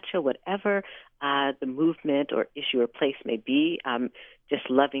Appalachia, whatever the movement or issue or place may be. Just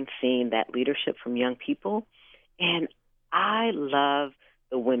loving seeing that leadership from young people. And I love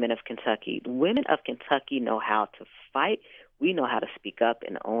the women of Kentucky. The women of Kentucky know how to fight. We know how to speak up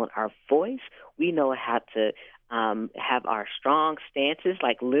and own our voice. We know how to have our strong stances,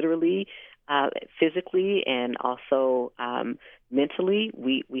 like literally, physically, and also mentally.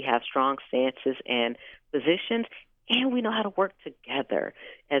 We have strong stances and positions, and we know how to work together.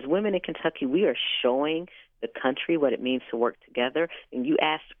 As women in Kentucky, we are showing the country what it means to work together. And you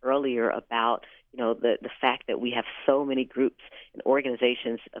asked earlier about the fact that we have so many groups and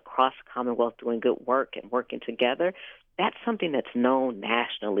organizations across the Commonwealth doing good work and working together. That's something that's known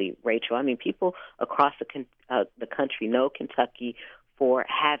nationally, Rachel. I mean, people across the country know Kentucky for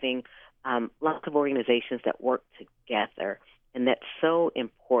having lots of organizations that work together. And that's so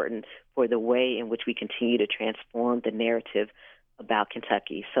important for the way in which we continue to transform the narrative about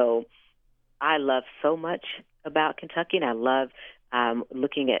Kentucky. So I love so much about Kentucky, and I love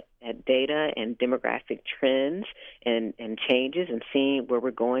looking at data and demographic trends and changes and seeing where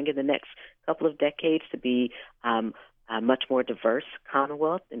we're going in the next couple of decades to be a much more diverse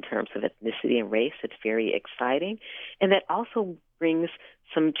Commonwealth in terms of ethnicity and race. It's very exciting. And that also brings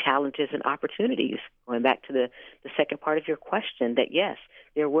some challenges and opportunities. Going back to the second part of your question, that yes,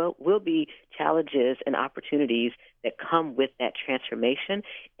 there will be challenges and opportunities that come with that transformation.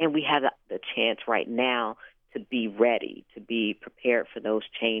 And we have the chance right now to be ready, to be prepared for those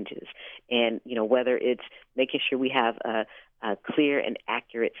changes. And, whether it's making sure we have a clear and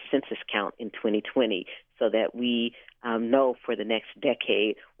accurate census count in 2020 so that we know for the next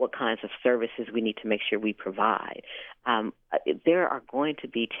decade what kinds of services we need to make sure we provide. There are going to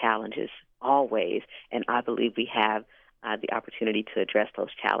be challenges always, and I believe we have the opportunity to address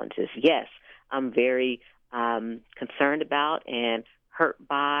those challenges. Yes, I'm very concerned about and hurt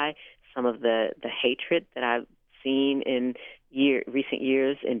by some of the hatred that I've seen in recent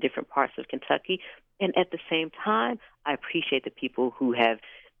years in different parts of Kentucky. And at the same time, I appreciate the people who have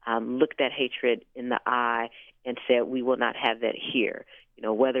looked that hatred in the eye and said, we will not have that here.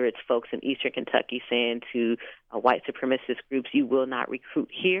 Whether it's folks in eastern Kentucky saying to white supremacist groups, you will not recruit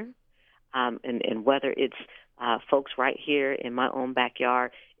here, and whether it's folks right here in my own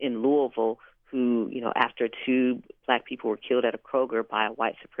backyard in Louisville who, after 2 black people were killed at a Kroger by a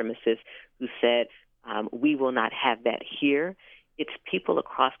white supremacist who said, we will not have that here. It's people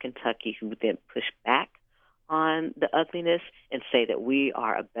across Kentucky who then push back on the ugliness and say that we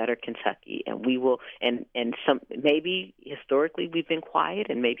are a better Kentucky, and we will. And some maybe historically we've been quiet,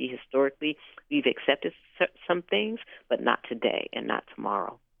 and maybe historically we've accepted some things, but not today and not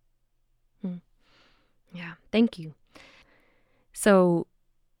tomorrow. Yeah, thank you. So,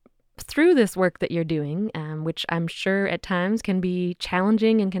 through this work that you're doing, which I'm sure at times can be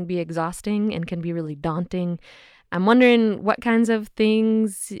challenging and can be exhausting and can be really daunting, I'm wondering what kinds of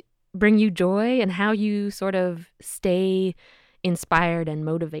things bring you joy and how you sort of stay inspired and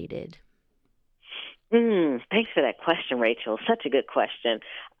motivated. Thanks for that question, Rachel. Such a good question.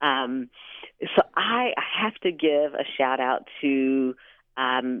 So I have to give a shout out to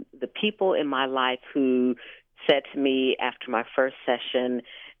the people in my life who said to me after my first session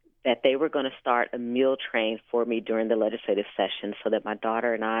that they were going to start a meal train for me during the legislative session so that my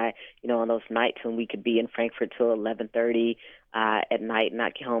daughter and I, on those nights when we could be in Frankfort till 11:30 at night and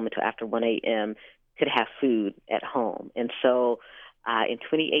not get home until after 1 a.m., could have food at home. And so in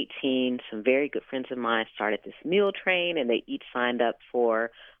 2018, some very good friends of mine started this meal train, and they each signed up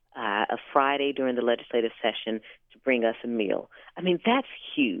for a Friday during the legislative session to bring us a meal. I mean, that's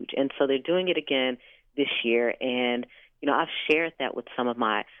huge. And so they're doing it again this year. And, I've shared that with some of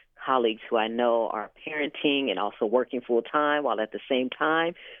my colleagues who I know are parenting and also working full time while at the same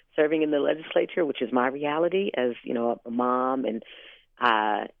time serving in the legislature, which is my reality as, a mom and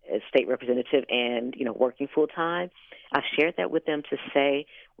a state representative and, working full time. I've shared that with them to say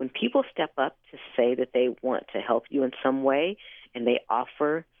when people step up to say that they want to help you in some way and they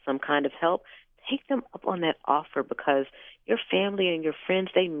offer some kind of help, take them up on that offer because your family and your friends,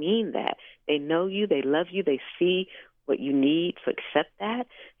 they mean that. They know you, they love you, they see what you need, so accept that.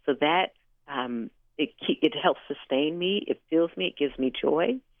 So that it helps sustain me, it fills me, it gives me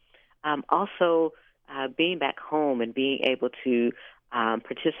joy. Also, being back home and being able to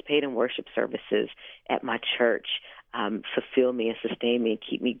participate in worship services at my church fulfill me and sustain me and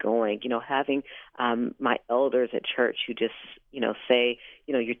keep me going. Having my elders at church who just, say,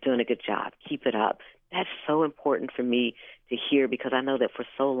 you're doing a good job, keep it up. That's so important for me to hear because I know that for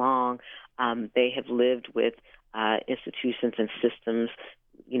so long they have lived with institutions and systems,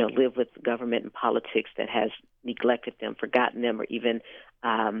 live with government and politics that has neglected them, forgotten them, or even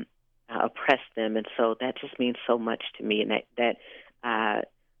oppressed them. And so that just means so much to me, and that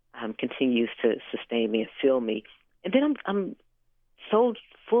continues to sustain me and fill me. And then I'm so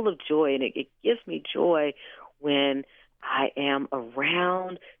full of joy, and it gives me joy when I am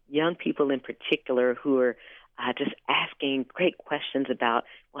around young people in particular who are just asking great questions about,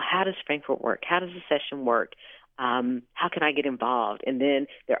 well, how does Frankfort work? How does the session work? How can I get involved? And then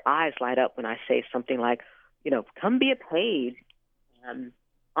their eyes light up when I say something like, come be a page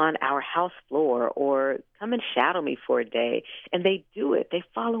on our house floor, or come and shadow me for a day. And they do it. They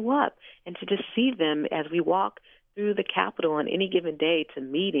follow up. And to just see them as we walk through the Capitol on any given day to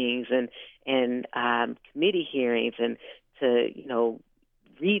meetings and committee hearings and to,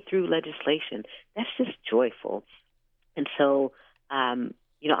 read through legislation, that's just joyful. And so,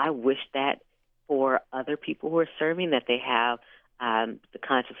 I wish that for other people who are serving, that they have the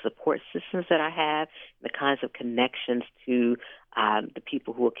kinds of support systems that I have, the kinds of connections to the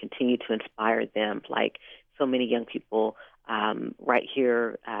people who will continue to inspire them, like so many young people right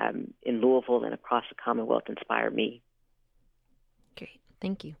here in Louisville and across the Commonwealth inspire me. Great.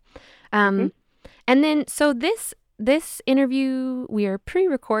 Thank you. And then, so this this interview we are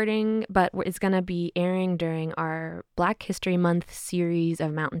pre-recording, but it's going to be airing during our Black History Month series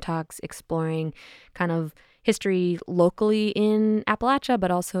of Mountain Talks, exploring kind of history locally in Appalachia,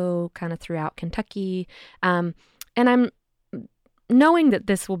 but also kind of throughout Kentucky. And I'm knowing that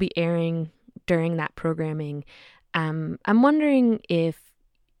this will be airing during that programming. I'm wondering if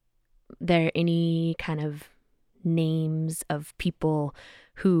there are any kind of names of people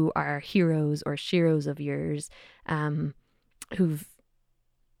who are heroes or sheroes of yours, who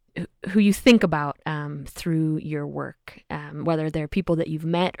you think about through your work, whether they're people that you've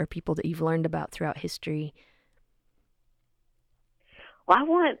met or people that you've learned about throughout history. Well, I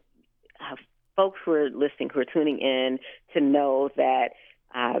want folks who are listening, who are tuning in, to know that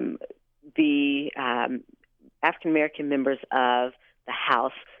the African American members of the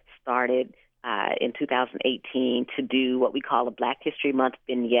House started in 2018 to do what we call a Black History Month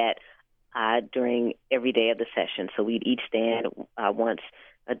vignette during every day of the session. So we'd each stand once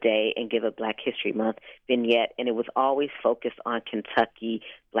a day and give a Black History Month vignette, and it was always focused on Kentucky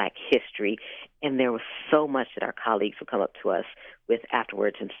Black history. And there was so much that our colleagues would come up to us with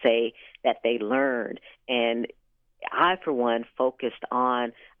afterwards and say that they learned. And I, for one, focused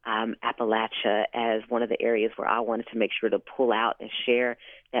on Appalachia as one of the areas where I wanted to make sure to pull out and share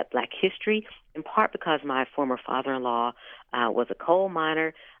that Black history, in part because my former father-in-law was a coal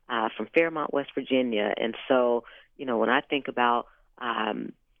miner from Fairmont, West Virginia. And so, when I think about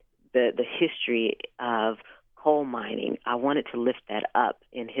the history of coal mining, I wanted to lift that up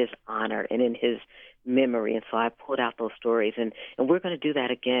in his honor and in his memory. And so I pulled out those stories. And we're going to do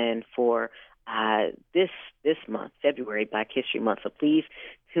that again for this month, February, Black History Month. So please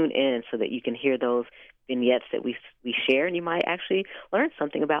tune in so that you can hear those vignettes that we share, and you might actually learn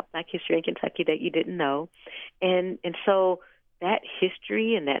something about Black history in Kentucky that you didn't know. And so that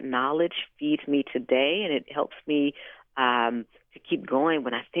history and that knowledge feeds me today, and it helps me to keep going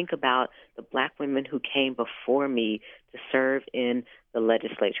when I think about the Black women who came before me to serve in the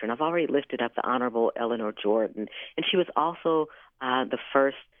legislature. And I've already lifted up the Honorable Eleanor Jordan, and she was also the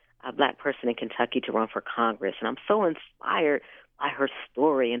first Black person in Kentucky to run for Congress. And I'm so inspired by her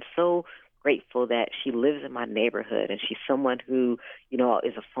story and so grateful that she lives in my neighborhood, and she's someone who,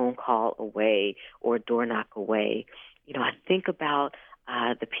 is a phone call away or a door knock away. I think about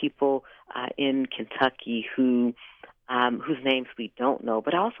the people in Kentucky whose names we don't know,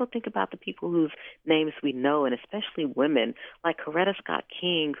 but I also think about the people whose names we know, and especially women like Coretta Scott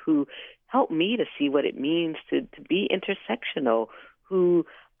King, who helped me to see what it means to be intersectional, who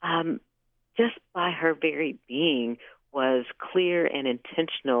just by her very being was clear and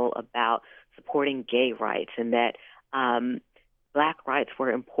intentional about supporting gay rights, and that Black rights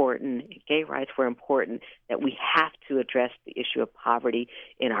were important, gay rights were important, that we have to address the issue of poverty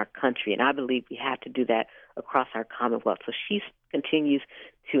in our country. And I believe we have to do that across our Commonwealth. So she continues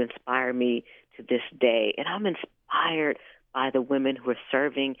to inspire me to this day. And I'm inspired by the women who are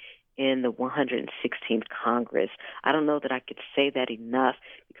serving in the 116th Congress. I don't know that I could say that enough,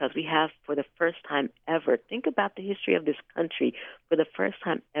 because we have, for the first time ever, think about the history of this country, for the first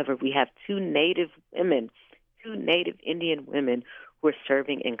time ever, we have two Native Indian women who are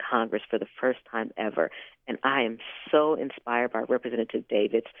serving in Congress for the first time ever. And I am so inspired by Representative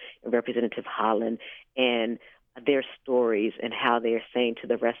Davids and Representative Holland and their stories and how they are saying to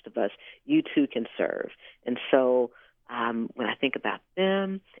the rest of us, you too can serve. And so when I think about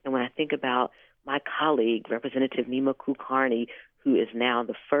them, and when I think about my colleague, Representative Nima Kulkarni, who is now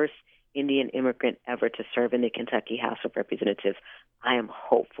the first Indian immigrant ever to serve in the Kentucky House of Representatives, I am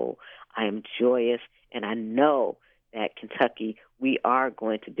hopeful, I am joyous, and I know that Kentucky, we are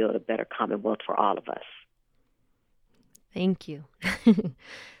going to build a better Commonwealth for all of us. Thank you.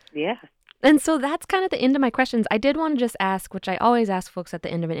 Yeah. And so that's kind of the end of my questions. I did want to just ask, which I always ask folks at the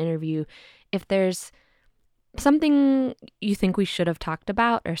end of an interview, if there's something you think we should have talked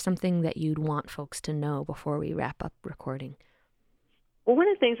about or something that you'd want folks to know before we wrap up recording. Well, one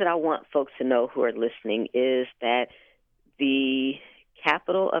of the things that I want folks to know who are listening is that the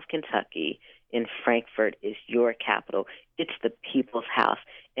capital of Kentucky in Frankfort is your capital. It's the people's house.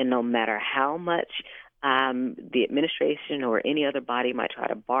 And no matter how much the administration or any other body might try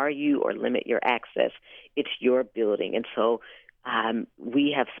to bar you or limit your access, it's your building. And so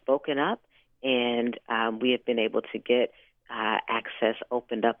we have spoken up, and we have been able to get access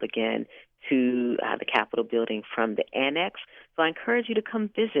opened up again to the Capitol building from the annex. So I encourage you to come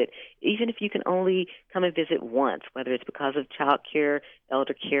visit, even if you can only come and visit once, whether it's because of child care,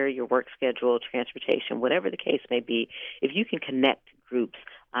 elder care, your work schedule, transportation, whatever the case may be. If you can connect groups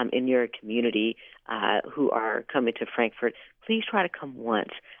in your community who are coming to Frankfort, please try to come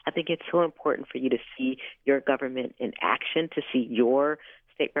once. I think it's so important for you to see your government in action, to see your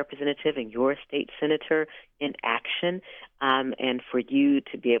state representative and your state senator in action, and for you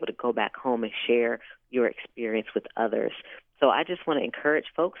to be able to go back home and share your experience with others. So I just want to encourage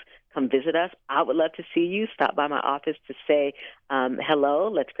folks, come visit us. I would love to see you. Stop by my office to say hello.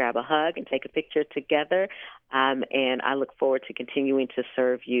 Let's grab a hug and take a picture together. And I look forward to continuing to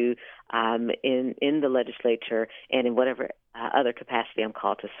serve you in the legislature and in whatever other capacity I'm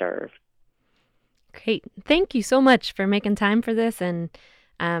called to serve. Great. Thank you so much for making time for this. And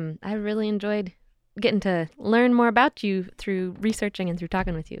I really enjoyed getting to learn more about you through researching and through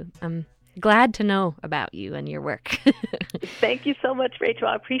talking with you. I'm glad to know about you and your work. Thank you so much, Rachel.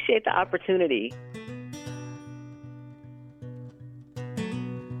 I appreciate the opportunity.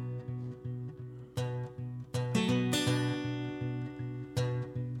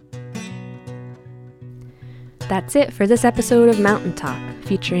 That's it for this episode of Mountain Talk,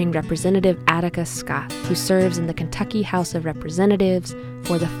 featuring Representative Attica Scott, who serves in the Kentucky House of Representatives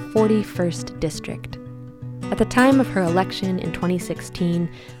for the 41st District. At the time of her election in 2016,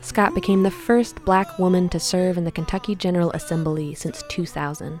 Scott became the first Black woman to serve in the Kentucky General Assembly since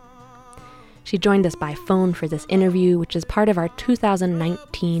 2000. She joined us by phone for this interview, which is part of our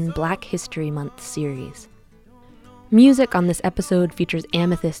 2019 Black History Month series. Music on this episode features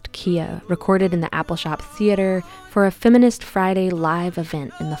Amethyst Kia, recorded in the Appleshop Theater for a Feminist Friday live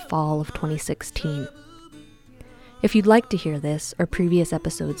event in the fall of 2016. If you'd like to hear this or previous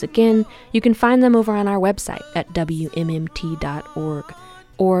episodes again, you can find them over on our website at wmmt.org,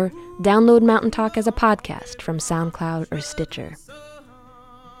 or download Mountain Talk as a podcast from SoundCloud or Stitcher.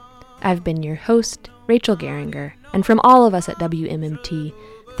 I've been your host, Rachel Geringer, and from all of us at WMMT,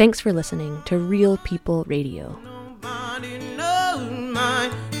 thanks for listening to Real People Radio. Nobody knows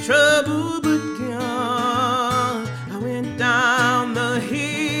my trouble but God. I went down the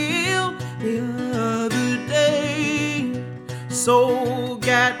hill the other day, so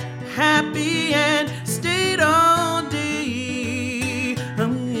got happy and stayed all day. I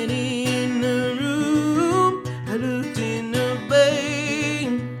went in the room, I looked in the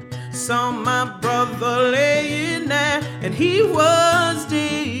bay, saw my brother laying there, and he was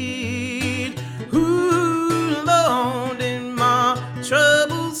dead. Ooh, Lord, in my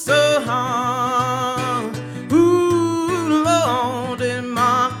trouble so hard. Ooh, Lord, in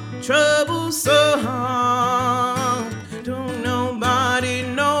my trouble so hard. Don't nobody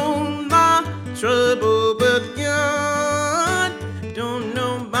know my trouble but God. Don't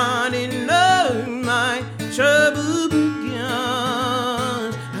nobody know my trouble but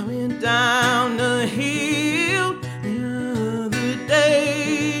God. I went down the hill the other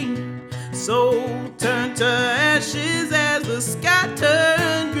day, so turned to ashes as the sky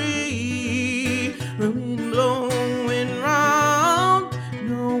turned gray. The wind blowing round,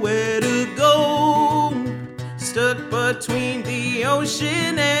 nowhere to go. Stuck between the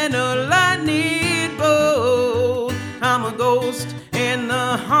ocean and a lightning bolt. I'm a ghost in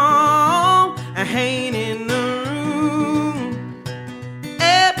the hall, I ain't in the room.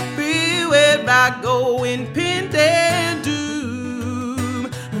 Everywhere I go in impending doom.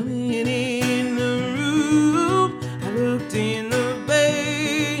 I'm in the room, I looked in the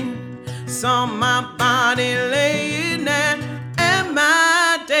bay, saw my body laying there, am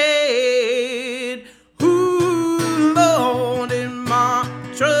I dead? Ooh, Lord, in my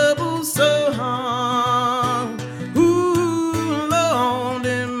trouble so hard. Ooh, Lord,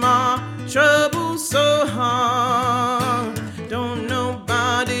 in my trouble so hard. Don't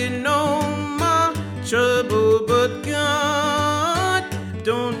nobody know my trouble but God.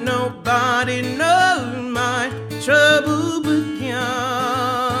 Don't nobody know my trouble but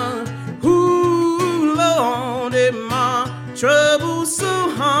God. Ooh, Lord, in my trouble so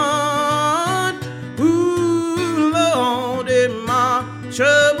hard. Ooh, Lord, in my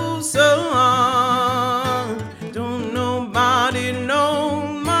trouble so hard. Don't nobody know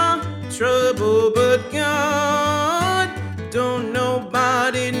my trouble but God. Don't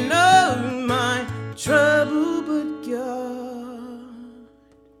nobody know my trouble but God.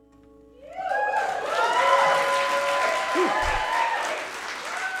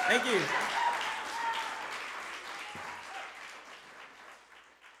 Thank you.